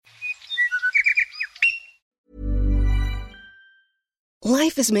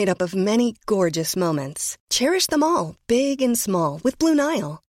Life is made up of many gorgeous moments. Cherish them all, big and small, with Blue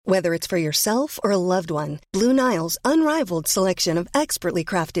Nile. Whether it's for yourself or a loved one, Blue Nile's unrivaled selection of expertly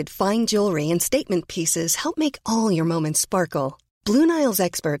crafted fine jewelry and statement pieces help make all your moments sparkle. Blue Nile's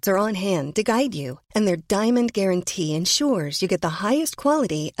experts are on hand to guide you, and their diamond guarantee ensures you get the highest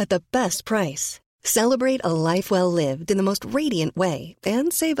quality at the best price. Celebrate a life well lived in the most radiant way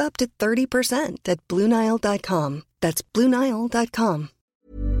and save up to 30% at BlueNile.com. That's BlueNile.com.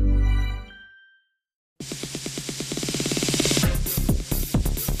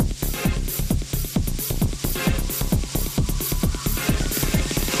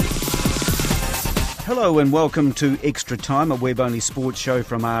 Hello and welcome to Extra Time, a web-only sports show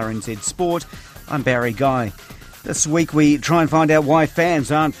from RNZ Sport. I'm Barry Guy. This week we try and find out why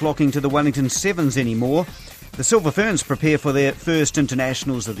fans aren't flocking to the Wellington Sevens anymore. The Silver Ferns prepare for their first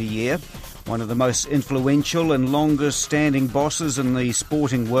internationals of the year. One of the most influential and longest-standing bosses in the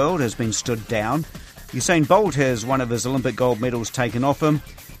sporting world has been stood down. Usain Bolt has one of his Olympic gold medals taken off him.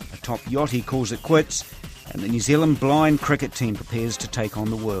 A top yachty calls it quits. And the New Zealand blind cricket team prepares to take on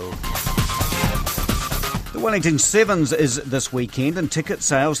the world. The Wellington Sevens is this weekend and ticket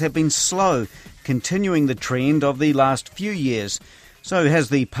sales have been slow, continuing the trend of the last few years. So has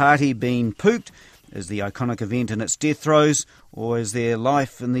the party been pooped? Is the iconic event in its death throes, or is there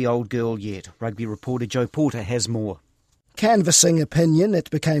life in the old girl yet? Rugby reporter Joe Porter has more. Canvassing opinion, it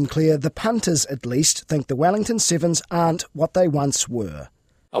became clear the punters at least think the Wellington Sevens aren't what they once were.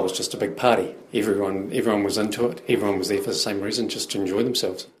 It was just a big party. Everyone was into it. Everyone was there for the same reason, just to enjoy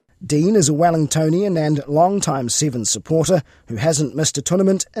themselves. Dean is a Wellingtonian and long-time Sevens supporter who hasn't missed a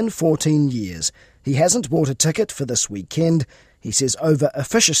tournament in 14 years. He hasn't bought a ticket for this weekend. He says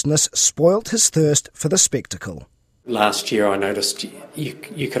over-officiousness spoilt his thirst for the spectacle. Last year I noticed you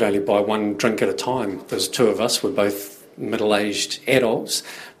could only buy one drink at a time. There's two of us, we're both middle-aged adults,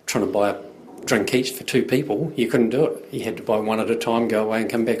 trying to buy a drink each for two people. You couldn't do it. You had to buy one at a time, go away and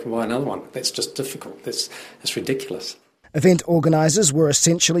come back and buy another one. That's just difficult. That's ridiculous. Event organisers were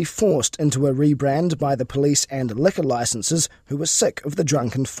essentially forced into a rebrand by the police and liquor licences who were sick of the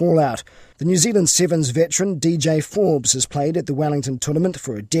drunken fallout. The New Zealand Sevens veteran DJ Forbes has played at the Wellington tournament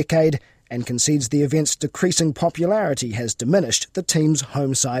for a decade and concedes the event's decreasing popularity has diminished the team's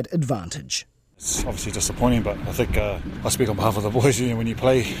home side advantage. It's obviously disappointing, but I think I speak on behalf of the boys. When you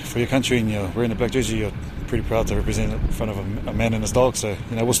play for your country and you're wearing a black jersey, you're pretty proud to represent it in front of a man and his dog. So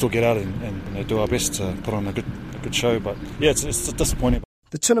we'll still get out and do our best to put on a good show. But yeah, it's disappointing.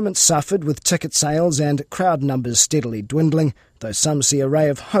 The tournament suffered with ticket sales and crowd numbers steadily dwindling, though some see a ray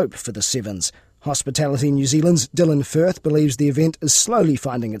of hope for the Sevens. Hospitality New Zealand's Dylan Firth believes the event is slowly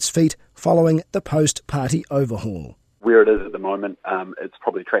finding its feet following the post-party overhaul. Where it is at the moment, it's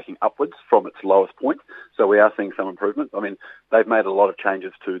probably tracking upwards from its lowest point. So we are seeing some improvement. I mean, they've made a lot of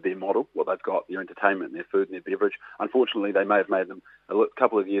changes to their model, what they've got, their entertainment, their food and their beverage. Unfortunately, they may have made them a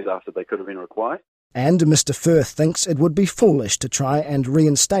couple of years after they could have been required. And Mr Firth thinks it would be foolish to try and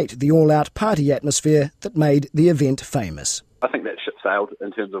reinstate the all-out party atmosphere that made the event famous. I think that ship sailed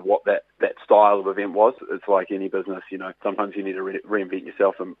in terms of what that style of event was. It's like any business, sometimes you need to reinvent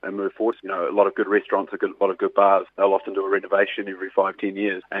yourself and move forward. A lot of good restaurants, a lot of good bars, they'll often do a renovation every 5-10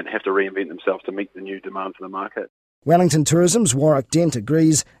 years and have to reinvent themselves to meet the new demands of the market. Wellington Tourism's Warwick Dent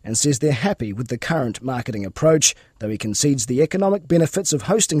agrees and says they're happy with the current marketing approach, though he concedes the economic benefits of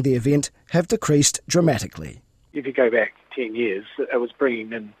hosting the event have decreased dramatically. If you go back 10 years, it was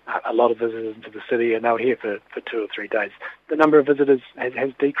bringing in a lot of visitors into the city and they were here for 2 or 3 days. The number of visitors has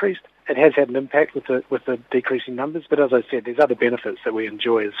decreased. It has had an impact with the decreasing numbers, but as I said, there's other benefits that we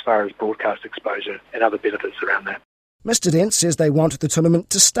enjoy as far as broadcast exposure and other benefits around that. Mr Dent says they want the tournament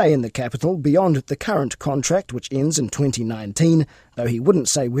to stay in the capital beyond the current contract, which ends in 2019, though he wouldn't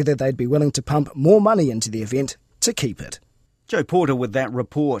say whether they'd be willing to pump more money into the event to keep it. Joe Porter with that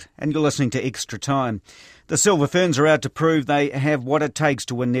report, and you're listening to Extra Time. The Silver Ferns are out to prove they have what it takes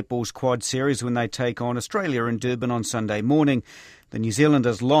to win netball's quad series when they take on Australia in Durban on Sunday morning. The New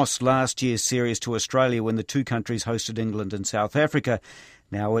Zealanders lost last year's series to Australia when the two countries hosted England and South Africa.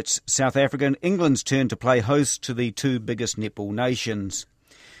 Now it's South Africa and England's turn to play host to the two biggest netball nations.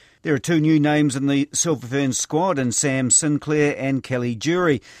 There are two new names in the Silver Ferns squad in Sam Sinclair and Kelly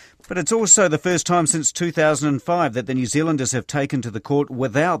Jury. But it's also the first time since 2005 that the New Zealanders have taken to the court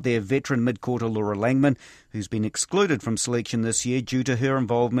without their veteran mid-courter Laura Langman, who's been excluded from selection this year due to her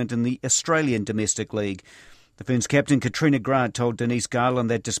involvement in the Australian Domestic League. The Ferns captain Katrina Grant told Denise Garland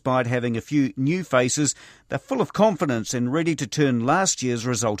that despite having a few new faces, they're full of confidence and ready to turn last year's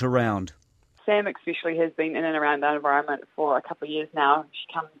result around. Sam especially has been in and around that environment for a couple of years now.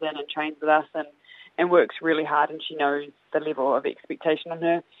 She comes in and trains with us and and works really hard, and she knows the level of expectation on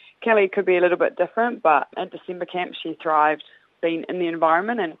her. Kelly could be a little bit different, but at December camp she thrived being in the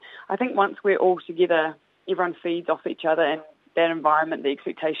environment, and I think once we're all together, everyone feeds off each other, and that environment, the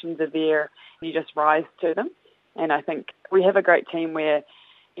expectations are there, and you just rise to them. And I think we have a great team where,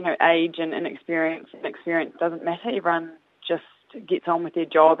 age and experience doesn't matter. Everyone just gets on with their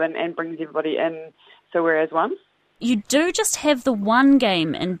job and brings everybody in, so we're as one. You do just have the one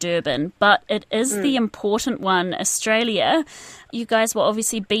game in Durban, but it is the important one, Australia. You guys were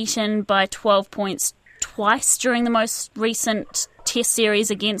obviously beaten by 12 points twice during the most recent Test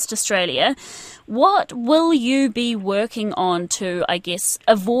series against Australia. What will you be working on to,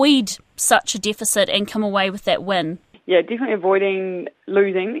 avoid such a deficit and come away with that win? Yeah, definitely avoiding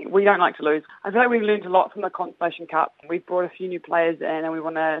losing. We don't like to lose. I feel like we've learned a lot from the Constellation Cup. We've brought a few new players in and we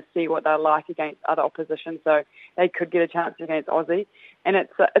want to see what they're like against other opposition, so they could get a chance against Aussie. And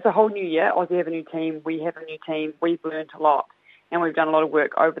it's a whole new year. Aussie have a new team. We have a new team. We've learned a lot and we've done a lot of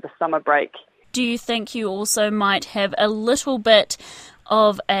work over the summer break. Do you think you also might have a little bit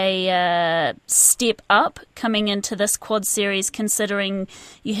of a step up coming into this quad series, considering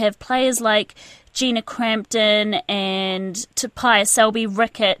you have players like Gina Crampton and Tapia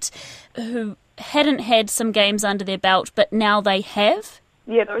Selby-Rickett who hadn't had some games under their belt, but now they have?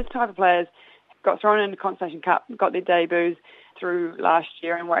 Yeah, those type of players got thrown into the Constellation Cup, got their debuts through last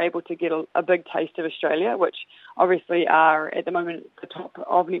year and were able to get a big taste of Australia, which obviously are at the moment the top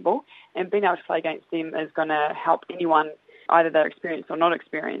of netball, and being able to play against them is going to help anyone, either they're experienced or not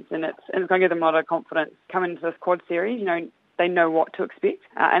experienced, and it's going to give them a lot of confidence coming into this quad series. They know what to expect,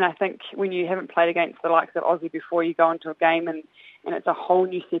 and I think when you haven't played against the likes of Aussie before, you go into a game and it's a whole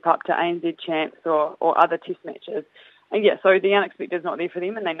new step up to ANZ champs or other test matches. And yeah, so the unexpected is not there for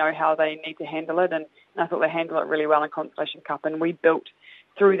them, and they know how they need to handle it, and I thought they handled it really well in Constellation Cup, and we built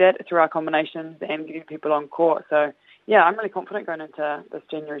through that, through our combinations and getting people on court. So yeah, I'm really confident going into this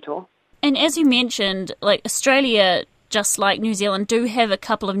January tour. And as you mentioned, Australia, just like New Zealand, do have a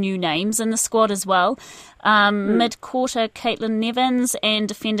couple of new names in the squad as well. Mid-quarter Caitlin Nevins and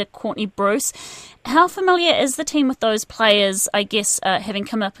defender Courtney Bruce. How familiar is the team with those players, having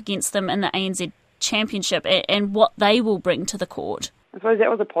come up against them in the ANZ Championship, and what they will bring to the court? I suppose that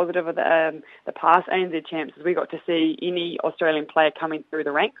was a positive of the past ANZ champs, is we got to see any Australian player coming through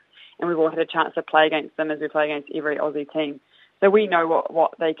the ranks, and we've all had a chance to play against them as we play against every Aussie team. So we know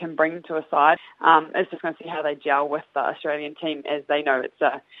what they can bring to a side. It's just going to see how they gel with the Australian team, as they know it's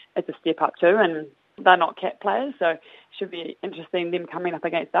a step up too, and they're not cap players, so it should be interesting them coming up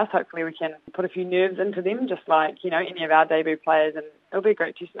against us. Hopefully we can put a few nerves into them, just like any of our debut players, and it'll be a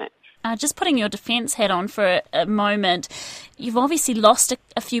great test match. Just putting your defence hat on for a moment, you've obviously lost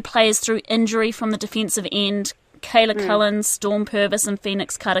a few players through injury from the defensive end, Kayla Cullen, Storm Purvis and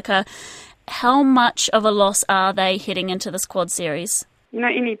Phoenix Karaka. How much of a loss are they heading into this quad series?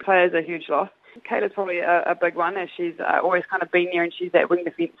 Any player is a huge loss. Kayla's probably a big one, as she's always kind of been there, and she's that wing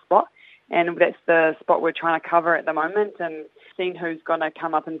defence spot. And that's the spot we're trying to cover at the moment, and seeing who's going to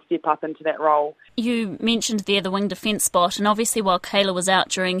come up and step up into that role. You mentioned there the wing defence spot, and obviously while Kayla was out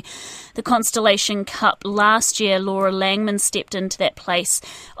during the Constellation Cup last year, Laura Langman stepped into that place.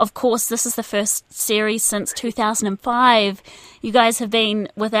 Of course, this is the first series since 2005. You guys have been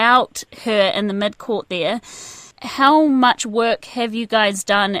without her in the mid-court there. How much work have you guys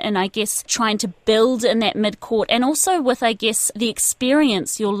done in, trying to build in that mid-court, and also with, the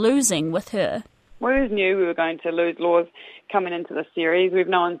experience you're losing with her? We always knew we were going to lose Laws coming into the series. We've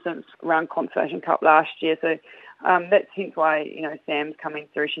known since around Constellation Cup last year, so that's hence why, Sam's coming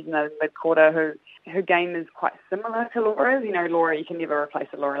through. She's another mid-quarter her game is quite similar to Laura's. Laura, you can never replace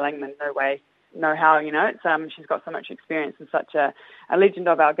a Laura Langman, no way, no how, it's she's got so much experience and such a legend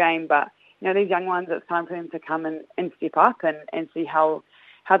of our game, but these young ones, it's time for them to come and step up and see how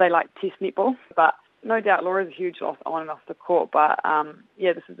they like test netball. But no doubt Laura's a huge loss on and off the court. But,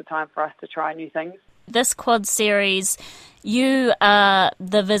 this is the time for us to try new things. This quad series, you are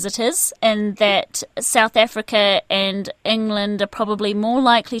the visitors, and that South Africa and England are probably more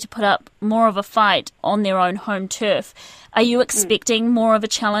likely to put up more of a fight on their own home turf. Are you expecting more of a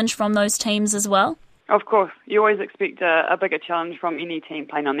challenge from those teams as well? Of course. You always expect a bigger challenge from any team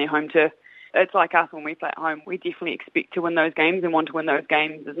playing on their home turf. It's like us when we play at home. We definitely expect to win those games and want to win those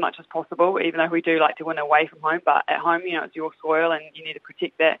games as much as possible, even though we do like to win away from home. But at home, it's your soil and you need to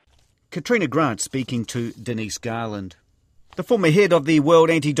protect that. Katrina Grant speaking to Denise Garland. The former head of the World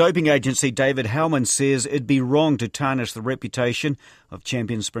Anti-Doping Agency, David Hellman, says it'd be wrong to tarnish the reputation of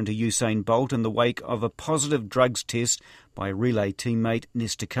champion sprinter Usain Bolt in the wake of a positive drugs test by relay teammate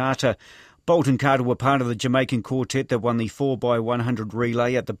Nesta Carter. Bolt and Carter were part of the Jamaican quartet that won the 4x100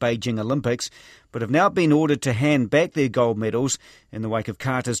 relay at the Beijing Olympics, but have now been ordered to hand back their gold medals in the wake of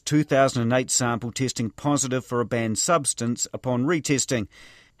Carter's 2008 sample testing positive for a banned substance upon retesting.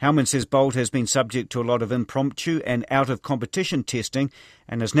 Howman says Bolt has been subject to a lot of impromptu and out-of-competition testing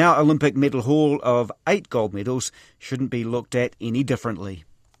and is now Olympic medal haul of 8 gold medals shouldn't be looked at any differently.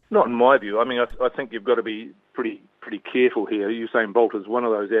 Not in my view. I mean, I think you've got to be pretty careful here. Usain Bolt is one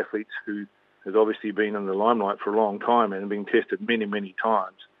of those athletes who has obviously been in the limelight for a long time and been tested many, many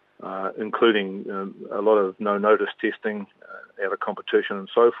times, including a lot of no-notice testing out of competition and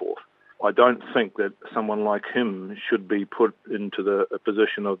so forth. I don't think that someone like him should be put into a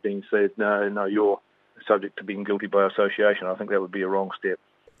position of being said, no, you're subject to being guilty by association. I think that would be a wrong step.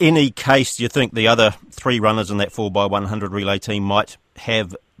 Any case do you think the other 3 runners in that 4x100 relay team might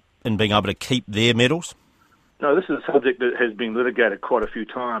have in being able to keep their medals? No, this is a subject that has been litigated quite a few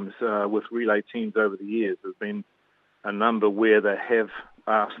times with relay teams over the years. There's been a number where they have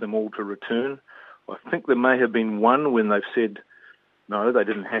asked them all to return. I think there may have been one when they've said, no, they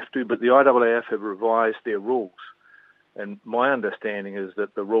didn't have to, but the IAAF have revised their rules. And my understanding is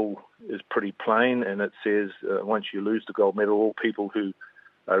that the rule is pretty plain, and it says once you lose the gold medal, all people who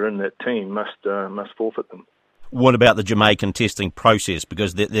are in that team must forfeit them. What about the Jamaican testing process?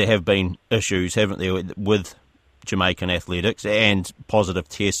 Because there have been issues, haven't there, with Jamaican athletics and positive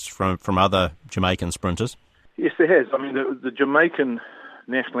tests from other Jamaican sprinters? Yes, there has. I mean, the Jamaican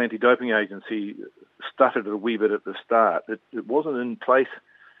National Anti-Doping Agency stuttered a wee bit at the start. It wasn't in place,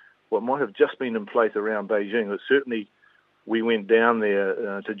 well, it might have just been in place around Beijing, but certainly we went down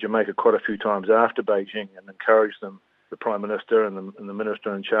there to Jamaica quite a few times after Beijing and encouraged them, the Prime Minister and the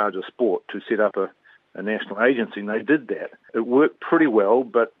Minister in charge of sport, to set up a national agency, and they did that. It worked pretty well,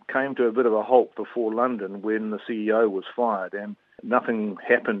 but came to a bit of a halt before London when the CEO was fired, and nothing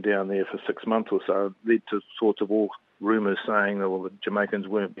happened down there for 6 months or so. It led to sorts of all rumours saying that, well, the Jamaicans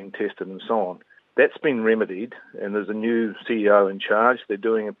weren't being tested and so on. That's been remedied, and there's a new CEO in charge. They're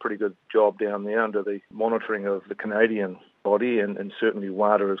doing a pretty good job down there under the monitoring of the Canadian body, and certainly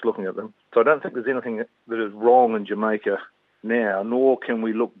WADA is looking at them. So I don't think there's anything that is wrong in Jamaica now, nor can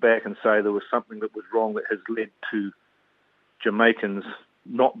we look back and say there was something that was wrong that has led to Jamaicans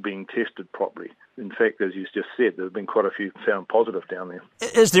not being tested properly. In fact, as you just said, there have been quite a few found positive down there.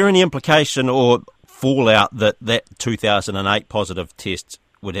 Is there any implication or fallout that 2008 positive test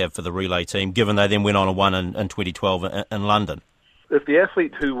would have for the relay team, given they then went on and won in 2012 in London? If the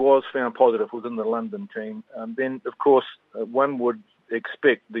athlete who was found positive was in the London team, then, of course, one would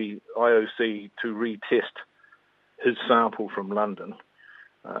expect the IOC to retest his sample from London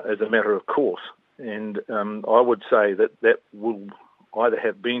as a matter of course. And I would say that will either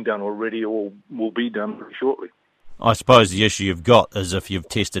have been done already or will be done very shortly. I suppose the issue you've got is if you've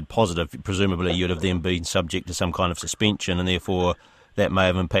tested positive, presumably you'd have then been subject to some kind of suspension, and therefore that may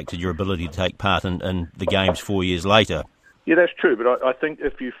have impacted your ability to take part in the Games 4 years later. Yeah, that's true, but I think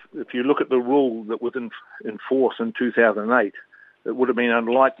if you look at the rule that was in force in 2008, it would have been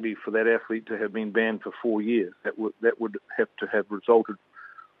unlikely for that athlete to have been banned for 4 years. That would have to have resulted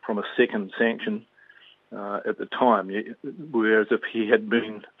from a second sanction at the time, whereas if he had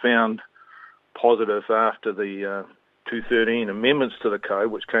been found positive after the 2013 amendments to the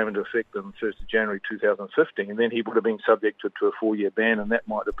code, which came into effect on 1st of January 2015, then he would have been subjected to a 4-year ban, and that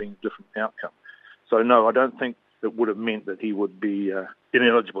might have been a different outcome. So no, I don't think it would have meant that he would be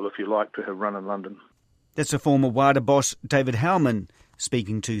ineligible, if you like, to have run in London. That's a former WADA boss, David Howman,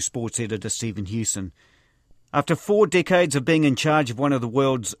 speaking to sports editor Stephen Hewson. After 4 decades of being in charge of one of the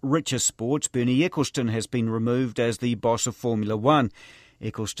world's richest sports, Bernie Ecclestone has been removed as the boss of Formula One.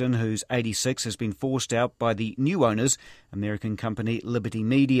 Ecclestone, who's 86, has been forced out by the new owners, American company Liberty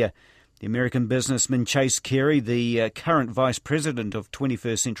Media. The American businessman Chase Carey, the current vice president of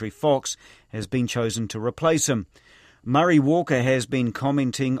 21st Century Fox, has been chosen to replace him. Murray Walker has been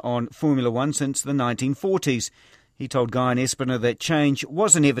commenting on Formula One since the 1940s. He told Guy and Espiner that change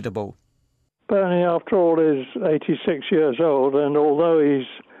was inevitable. Bernie, after all, is 86 years old, and although he's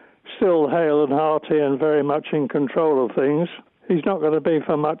still hale and hearty and very much in control of things, he's not going to be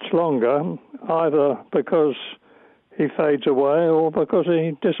for much longer, either because he fades away or because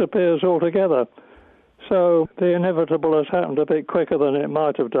he disappears altogether. So the inevitable has happened a bit quicker than it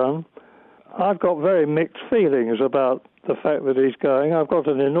might have done. I've got very mixed feelings about the fact that he's going. I've got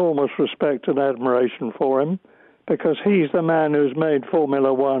an enormous respect and admiration for him, because he's the man who's made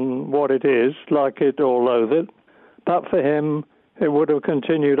Formula One what it is, like it or loathe it. But for him, it would have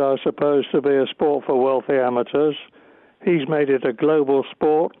continued, I suppose, to be a sport for wealthy amateurs. He's made it a global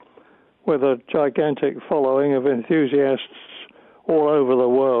sport with a gigantic following of enthusiasts all over the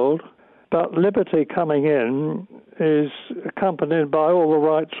world. But Liberty coming in is accompanied by all the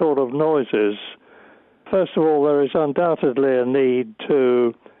right sort of noises. First of all, there is undoubtedly a need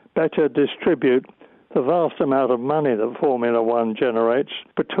to better distribute the vast amount of money that Formula One generates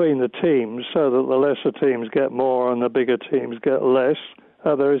between the teams so that the lesser teams get more and the bigger teams get less.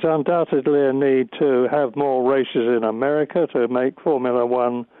 There is undoubtedly a need to have more races in America to make Formula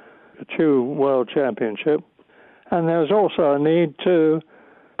One a true world championship. And there's also a need to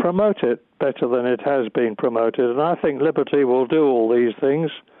promote it better than it has been promoted. And I think Liberty will do all these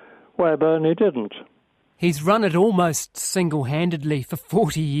things where Bernie didn't. He's run it almost single-handedly for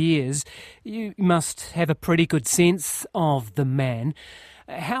 40 years. You must have a pretty good sense of the man.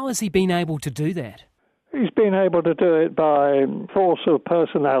 How has he been able to do that? He's been able to do it by force of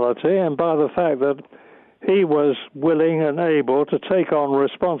personality and by the fact that he was willing and able to take on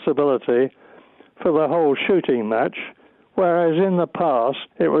responsibility for the whole shooting match, whereas in the past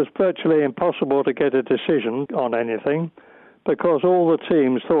it was virtually impossible to get a decision on anything because all the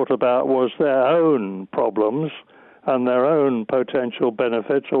teams thought about was their own problems and their own potential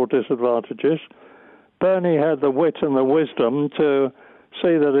benefits or disadvantages. Bernie had the wit and the wisdom to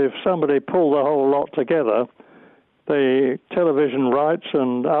see that if somebody pulled the whole lot together, the television rights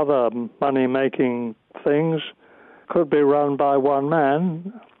and other money-making things could be run by one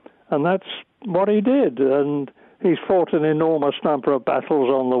man, and that's what he did. And he's fought an enormous number of battles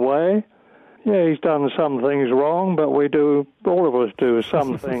on the way. Yeah, he's done some things wrong, but all of us do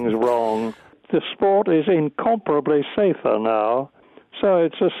some things wrong. The sport is incomparably safer now. So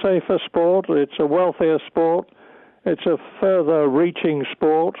it's a safer sport, it's a wealthier sport, it's a further reaching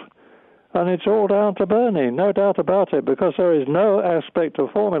sport, and it's all down to Bernie, no doubt about it, because there is no aspect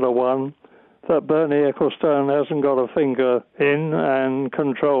of Formula One that Bernie Ecclestone hasn't got a finger in and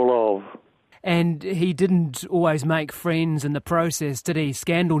control of. And he didn't always make friends in the process, did he?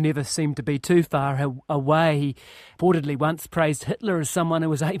 Scandal never seemed to be too far away. He reportedly once praised Hitler as someone who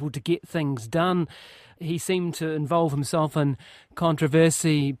was able to get things done. He seemed to involve himself in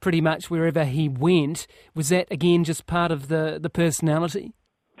controversy pretty much wherever he went. Was that, again, just part of the personality?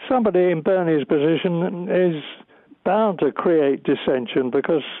 Somebody in Bernie's position is bound to create dissension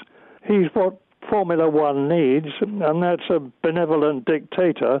because he's what Formula One needs, and that's a benevolent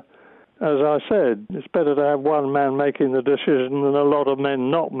dictator. As I said, it's better to have one man making the decision than a lot of men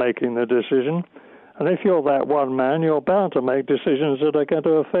not making the decision. And if you're that one man, you're bound to make decisions that are going to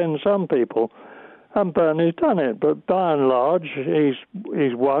offend some people. And Bernie's done it, but by and large,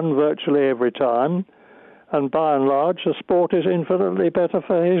 he's won virtually every time. And by and large, the sport is infinitely better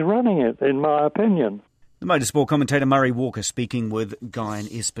for his running it, in my opinion. The motorsport commentator Murray Walker speaking with Guy and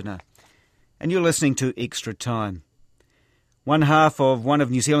Espiner. And you're listening to Extra Time. One half of one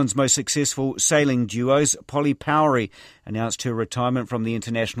of New Zealand's most successful sailing duos, Polly Powery, announced her retirement from the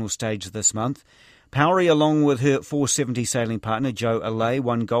international stage this month. Powery, along with her 470 sailing partner Joe Allais,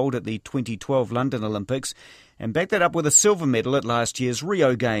 won gold at the 2012 London Olympics and backed that up with a silver medal at last year's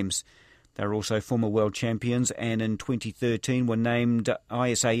Rio Games. They are also former world champions and in 2013 were named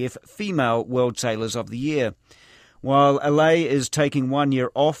ISAF Female World Sailors of the Year. While Allais is taking 1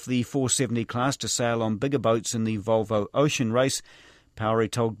 year off the 470 class to sail on bigger boats in the Volvo Ocean Race, Powery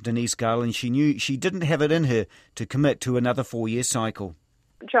told Denise Garland she knew she didn't have it in her to commit to another 4-year cycle.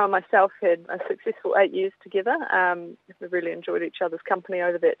 Joe and myself had a successful 8 years together. We really enjoyed each other's company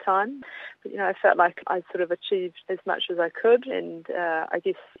over that time. But, I felt like I sort of achieved as much as I could. And I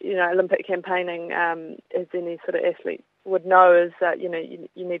guess, Olympic campaigning, as any sort of athlete would know, is that, you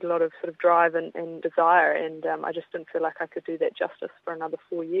need a lot of sort of drive and desire. And I just didn't feel like I could do that justice for another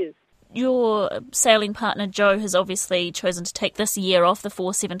 4 years. Your sailing partner Joe has obviously chosen to take this year off the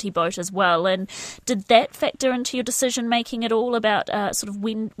 470 boat as well, and did that factor into your decision making at all about sort of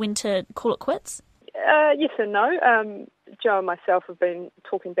when to call it quits? Yes and no. Joe and myself have been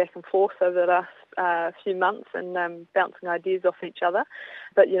talking back and forth over the last few months and bouncing ideas off each other.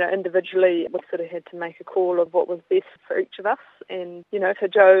 But, individually we sort of had to make a call of what was best for each of us. And, for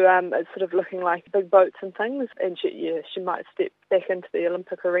Joe, it's sort of looking like big boats and things. And she might step back into the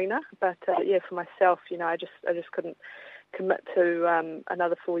Olympic arena. But, for myself, I just couldn't commit to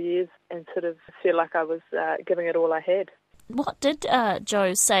another 4 years and sort of feel like I was giving it all I had. What did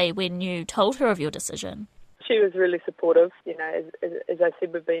Joe say when you told her of your decision? She was really supportive. As I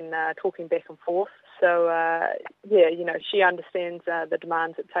said, we've been talking back and forth. So, she understands the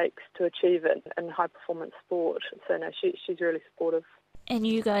demands it takes to achieve it in high-performance sport. So, no, she's really supportive. And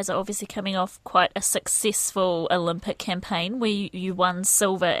you guys are obviously coming off quite a successful Olympic campaign where you won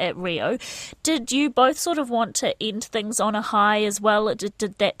silver at Rio. Did you both sort of want to end things on a high as well? Did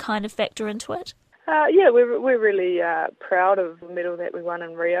that kind of factor into it? We're really proud of the medal that we won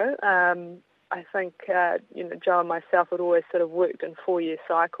in Rio. I think, Joe and myself had always sort of worked in 4-year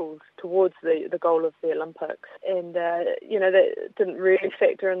cycles towards the goal of the Olympics. And, that didn't really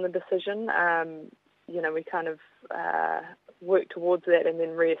factor in the decision. We kind of work towards that and then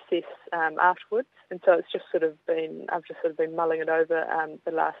reassess afterwards. And so I've just sort of been mulling it over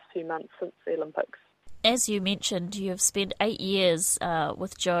the last few months since the Olympics. As you mentioned, you have spent 8 years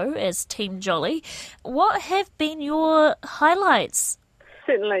with Joe as Team Jolly. What have been your highlights?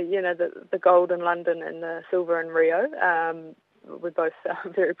 Certainly, the gold in London and the silver in Rio. We're both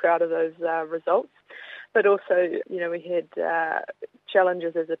very proud of those results. But also, we had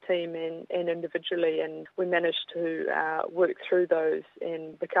challenges as a team and individually, and we managed to work through those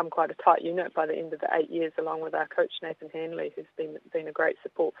and become quite a tight unit by the end of the 8 years, along with our coach Nathan Hanley, who's been a great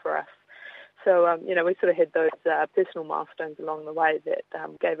support for us. So, we sort of had those personal milestones along the way that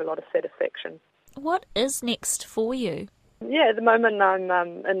gave a lot of satisfaction. What is next for you? Yeah, at the moment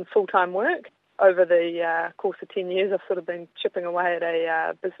I'm in full-time work. Over the course of 10 years, I've sort of been chipping away at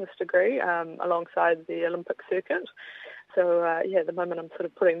a business degree alongside the Olympic circuit. So, at the moment I'm sort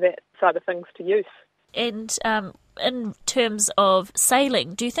of putting that side of things to use. And in terms of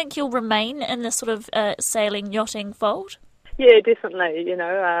sailing, do you think you'll remain in the sort of sailing, yachting fold? Yeah, definitely.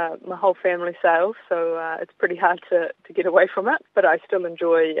 My whole family sails, so it's pretty hard to get away from it. But I still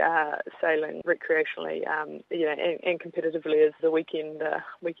enjoy sailing recreationally, and competitively as the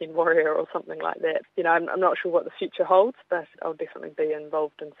weekend warrior or something like that. I'm not sure what the future holds, but I'll definitely be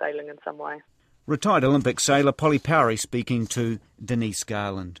involved in sailing in some way. Retired Olympic sailor Polly Powery speaking to Denise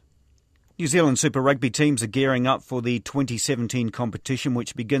Garland. New Zealand Super Rugby teams are gearing up for the 2017 competition,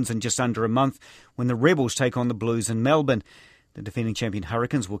 which begins in just under a month when the Rebels take on the Blues in Melbourne. The defending champion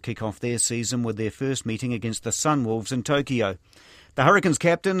Hurricanes will kick off their season with their first meeting against the Sunwolves in Tokyo. The Hurricanes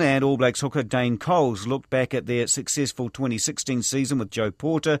captain and All Blacks hooker Dane Coles looked back at their successful 2016 season with Joe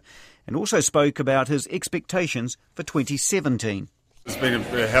Porter and also spoke about his expectations for 2017. It's been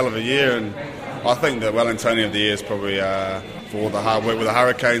a hell of a year, and I think the Wellingtonian of the year is probably for all the hard work with the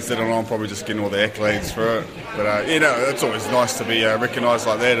Hurricanes did on, probably just getting all the accolades for it. But it's always nice to be recognised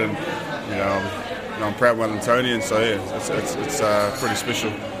like that, and I'm proud Wellingtonian, so it's pretty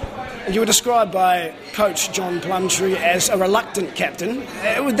special. You were described by Coach John Plumtree as a reluctant captain.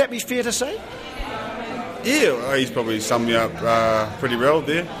 Would that be fair to say? Yeah, he's probably summed me up pretty well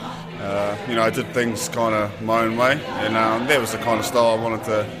there. I did things kind of my own way, and that was the kind of style I wanted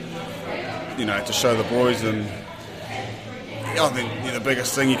to show the boys. And I think the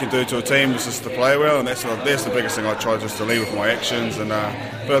biggest thing you can do to a team is just to play well, and that's the biggest thing I try just to lead with my actions. And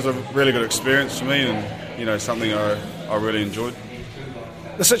but it was a really good experience for me, and something I really enjoyed.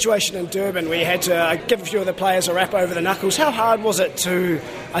 The situation in Durban, where you had to give a few of the players a rap over the knuckles, how hard was it to,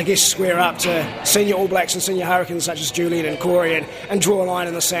 square up to senior All Blacks and senior Hurricanes such as Julian and Corey and draw a line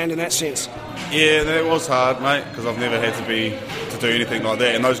in the sand in that sense? Yeah, that was hard, mate, because I've never had to do anything like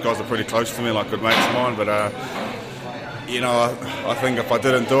that, and those guys are pretty close to me, like good mates of mine, but I think if I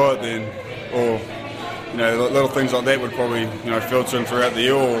didn't do it then, or little things like that would probably filter in throughout the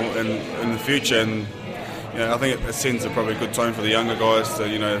year or in the future, and I think it sends probably a good tone for the younger guys to,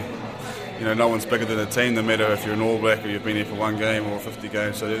 no one's bigger than a team, no matter if you're an All Black or you've been here for one game or 50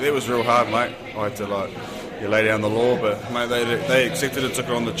 games. So it was real hard, mate. I had to lay down the law, but mate, they accepted it, took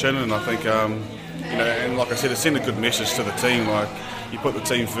it on the chin, and I think, and like I said, it sent a good message to the team. Like, you put the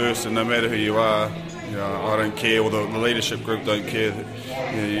team first, and no matter who you are, I don't care, or the leadership group don't care.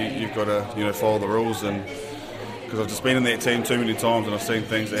 You've got to follow the rules, and because I've just been in that team too many times and I've seen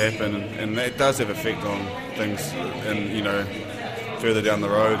things that happen, and that does have effect on things, and further down the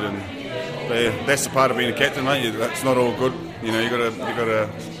road. But yeah, that's the part of being a captain, mate. That's not all good. You got to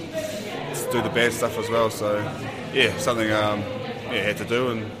do the bad stuff as well. So yeah, something I had to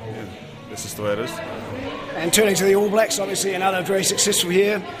do, and that's just the way it is. And turning to the All Blacks, obviously another very successful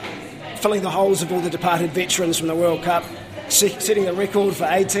year, filling the holes of all the departed veterans from the World Cup, setting the record for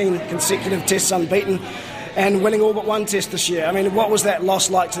 18 consecutive tests unbeaten, and winning all but one test this year. I mean, what was that loss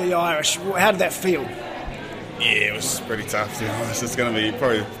like to the Irish? How did that feel? Yeah, it was pretty tough, to be honest. It's going to be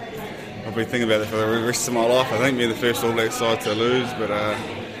probably, I'll be thinking about it for the rest of my life. I think we're the first All Black side to lose, but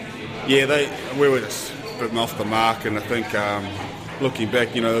we were just a bit off the mark, and I think looking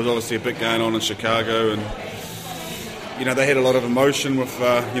back, there was obviously a bit going on in Chicago, and they had a lot of emotion with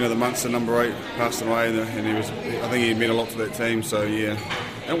the Munster number 8 passing away, and I think he meant a lot to that team. So yeah,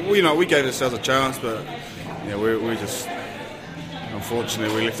 and we gave ourselves a chance, but we just,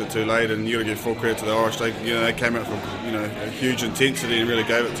 unfortunately, we left it too late. And you got to give full credit to the Irish. They came out from a huge intensity and really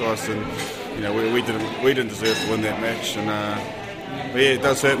gave it to us, and we didn't deserve to win that match. And but yeah, it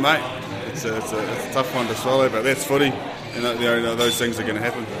does hurt, mate. it's a tough one to swallow, but that's footy, and those things are going to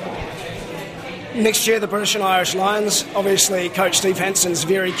happen. Next year, the British and Irish Lions. Obviously, Coach Steve Hanson's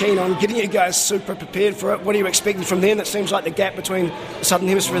very keen on getting you guys super prepared for it. What are you expecting from them? It seems like the gap between the Southern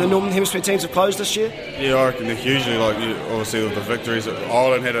Hemisphere and the Northern Hemisphere teams have closed this year. Yeah, I reckon they're hugely, obviously with the victories.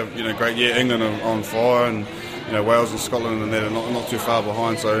 Ireland had a great year, England are on fire, and Wales and Scotland and they're not too far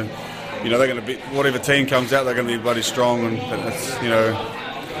behind. So they're going to be, whatever team comes out, they're going to be bloody strong, and it's,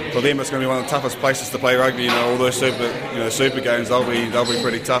 for them it's going to be one of the toughest places to play rugby. All those super games, they'll be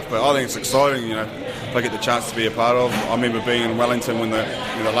pretty tough. But I think it's exciting. If I get the chance to be a part of. I remember being in Wellington when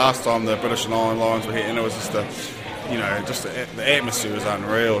the last time the British and Irish Lions were here, and it was just the atmosphere was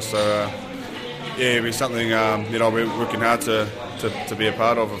unreal. So it'll be something I'll be working hard to be a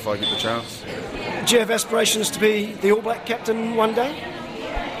part of if I get the chance. Do you have aspirations to be the All Black captain one day?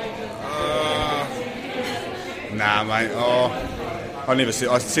 Nah, mate.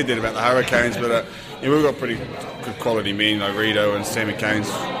 I said that about the Hurricanes, but we've got pretty good quality men, Rito and Sammy Kane's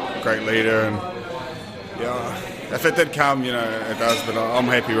a great leader, and if it did come, it does. But I'm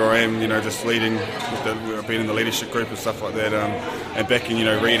happy where I am, just leading, being in the leadership group and stuff like that, and backing,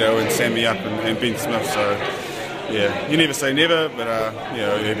 Rito and Sammy up and Ben Smith. So you never say never, but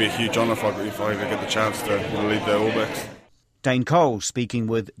it'd be a huge honour if I ever get the chance to lead the All Blacks. Dane Cole speaking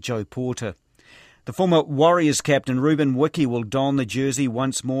with Joe Porter. The former Warriors captain Ruben Wiki will don the jersey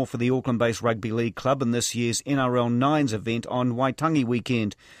once more for the Auckland-based Rugby League club in this year's NRL Nines event on Waitangi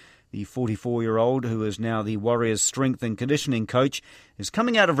weekend. The 44-year-old, who is now the Warriors' strength and conditioning coach, is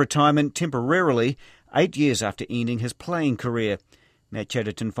coming out of retirement temporarily 8 years after ending his playing career. Matt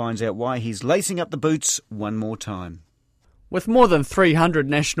Chatterton finds out why he's lacing up the boots one more time. With more than 300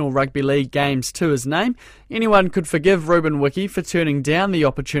 National Rugby League games to his name, anyone could forgive Ruben Wiki for turning down the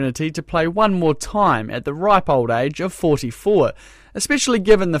opportunity to play one more time at the ripe old age of 44, especially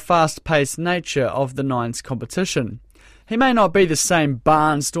given the fast-paced nature of the Nines competition. He may not be the same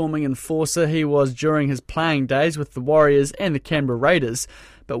barnstorming enforcer he was during his playing days with the Warriors and the Canberra Raiders,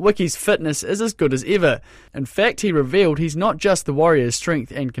 but Wiki's fitness is as good as ever. In fact, he revealed he's not just the Warriors'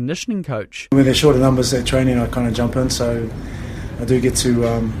 strength and conditioning coach. When they're short of numbers at training, I kind of jump in, so I do get to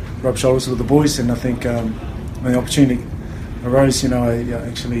rub shoulders with the boys, and I think when the opportunity arose, I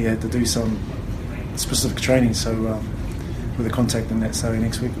actually had to do some specific training, so with the contact and that, so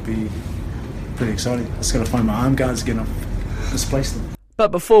next week would be pretty exciting. I just got to find my arm guards again. I've misplaced them.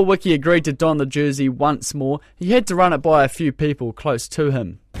 But before Wiki agreed to don the jersey once more, he had to run it by a few people close to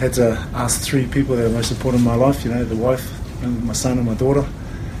him. I had to ask 3 people that are most important in my life, the wife, and my son and my daughter.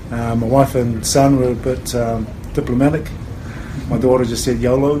 My wife and son were a bit diplomatic. My daughter just said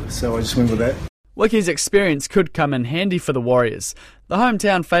YOLO, so I just went with that. Wiki's experience could come in handy for the Warriors. The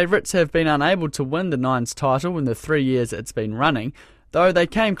hometown favourites have been unable to win the Nines title in the 3 years it's been running, though they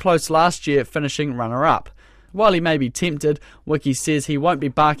came close last year, finishing runner-up. While he may be tempted, Wiki says he won't be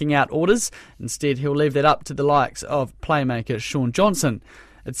barking out orders. Instead, he'll leave that up to the likes of playmaker Shaun Johnson.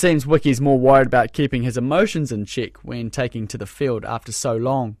 It seems Wiki's more worried about keeping his emotions in check when taking to the field after so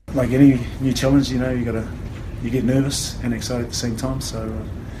long. Like any new challenge, you get nervous and excited at the same time. So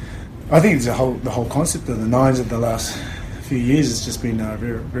I think it's the whole concept of the Nines of the last few years has just been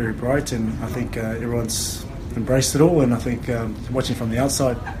very, very bright, and I think everyone's embraced it all. And I think watching from the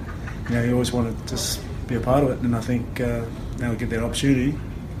outside, you always want to just be a part of it, and I think now we get that opportunity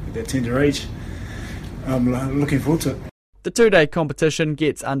at that tender age. I'm looking forward to it. The 2-day competition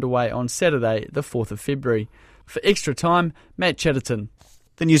gets underway on Saturday, the 4th of February. For Extra Time, Matt Chatterton.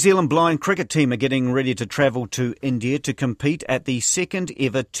 The New Zealand blind cricket team are getting ready to travel to India to compete at the second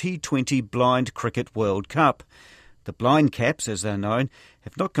ever T20 Blind Cricket World Cup. The Blind Caps, as they're known,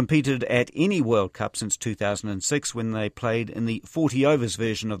 have not competed at any World Cup since 2006 when they played in the 40 overs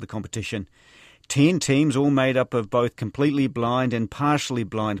version of the competition. 10 teams, all made up of both completely blind and partially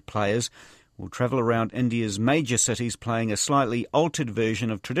blind players, will travel around India's major cities playing a slightly altered version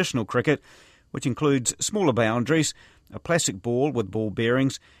of traditional cricket, which includes smaller boundaries, a plastic ball with ball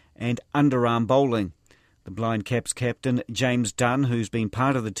bearings, and underarm bowling. The Blind Caps captain, James Dunn, who's been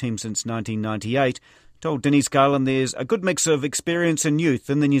part of the team since 1998, told Dennis Garland there's a good mix of experience and youth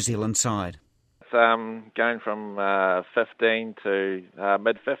in the New Zealand side. It's going from 15 to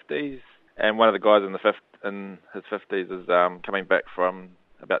mid-50s. And one of the guys in his 50s is coming back from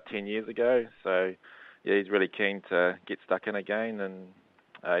about 10 years ago. So, he's really keen to get stuck in again. And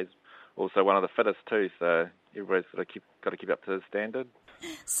he's also one of the fittest too. So everybody's got to keep up to his standard.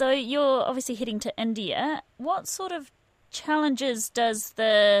 So you're obviously heading to India. What sort of challenges does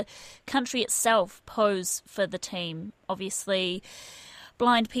the country itself pose for the team? Obviously,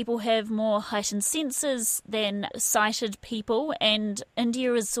 blind people have more heightened senses than sighted people, and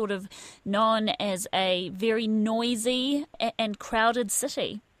India is sort of known as a very noisy and crowded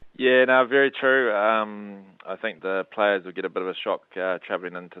city. Yeah, no, very true. I think the players would get a bit of a shock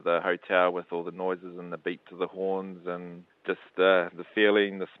travelling into the hotel with all the noises and the beats of the horns and just the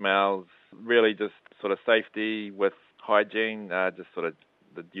feeling, the smells. Really just sort of safety with hygiene, just sort of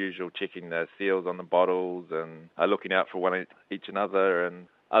the usual checking the seals on the bottles and looking out for each another. And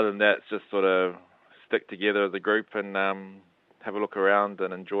other than that, it's just sort of stick together as a group and have a look around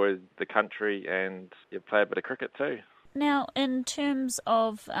and enjoy the country and play a bit of cricket too. Now, in terms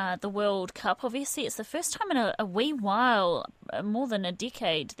of the World Cup, obviously it's the first time in a wee while, more than a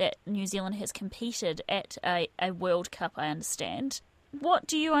decade, that New Zealand has competed at a World Cup, I understand. What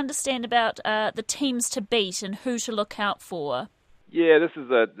do you understand about the teams to beat and who to look out for? Yeah, this is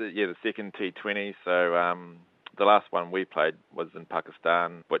the second T20. So the last one we played was in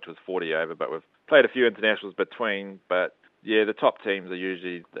Pakistan, which was 40 over, but we've played a few internationals between. But yeah, the top teams are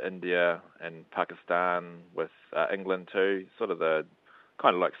usually India and Pakistan, with England too. Sort of the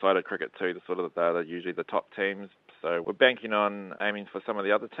kind of like sided cricket too. They're usually the top teams. So we're banking on aiming for some of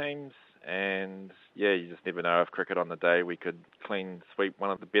the other teams. And yeah, you just never know if cricket on the day we could clean sweep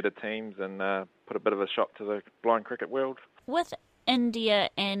one of the better teams and put a bit of a shock to the blind cricket world. With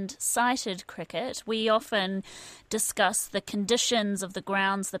India and sighted cricket, we often discuss the conditions of the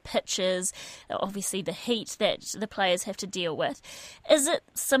grounds, the pitches, obviously the heat that the players have to deal with. Is it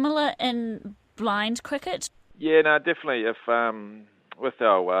similar in blind cricket? Yeah, no, definitely. If with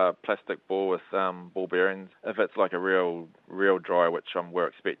our plastic ball with ball bearings, if it's like a real dry, which we're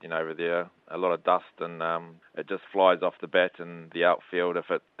expecting over there, a lot of dust and it just flies off the bat in the outfield if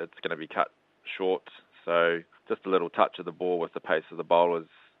it's going to be cut short. So just a little touch of the ball with the pace of the bowlers,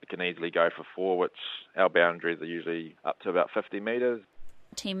 it can easily go for 4, which our boundaries are usually up to about 50 metres.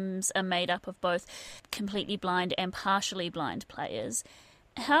 Teams are made up of both completely blind and partially blind players.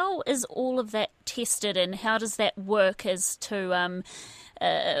 How is all of that tested, and how does that work as to,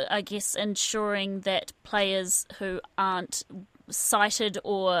 I guess, ensuring that players who aren't sighted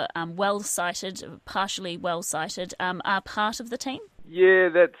or well-sighted, partially well-sighted, are part of the team? Yeah,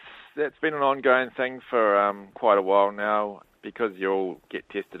 that's been an ongoing thing for quite a while now, because you all get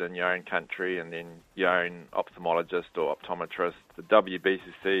tested in your own country and then your own ophthalmologist or optometrist. The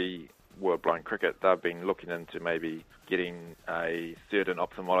WBCC World Blind Cricket, they've been looking into maybe getting a certain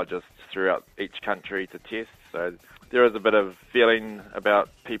ophthalmologist throughout each country to test. So there is a bit of feeling about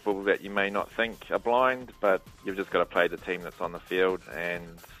people that you may not think are blind, but you've just got to play the team that's on the field.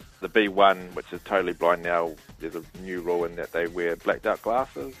 And the B1, which is totally blind now, there's a new rule in that they wear blacked out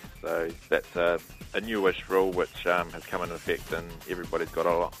glasses. So that's a newish rule which has come into effect, and everybody's got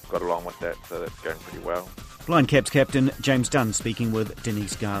along with that, so that's going pretty well. Blind Caps captain James Dunn speaking with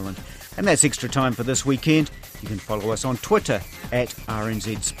Denise Garland. And that's extra time for this weekend. You can follow us on Twitter at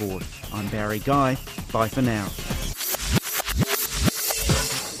RNZ Sport. I'm Barry Guy. Bye for now.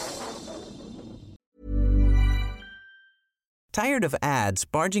 Tired of ads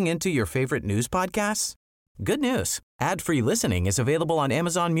barging into your favorite news podcasts? Good news. Ad-free listening is available on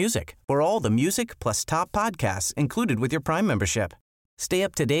Amazon Music for all the music plus top podcasts included with your Prime membership. Stay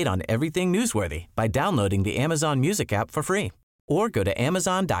up to date on everything newsworthy by downloading the Amazon Music app for free. Or go to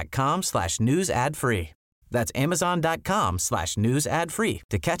amazon.com/news ad free. That's amazon.com/news ad free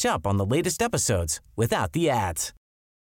to catch up on the latest episodes without the ads.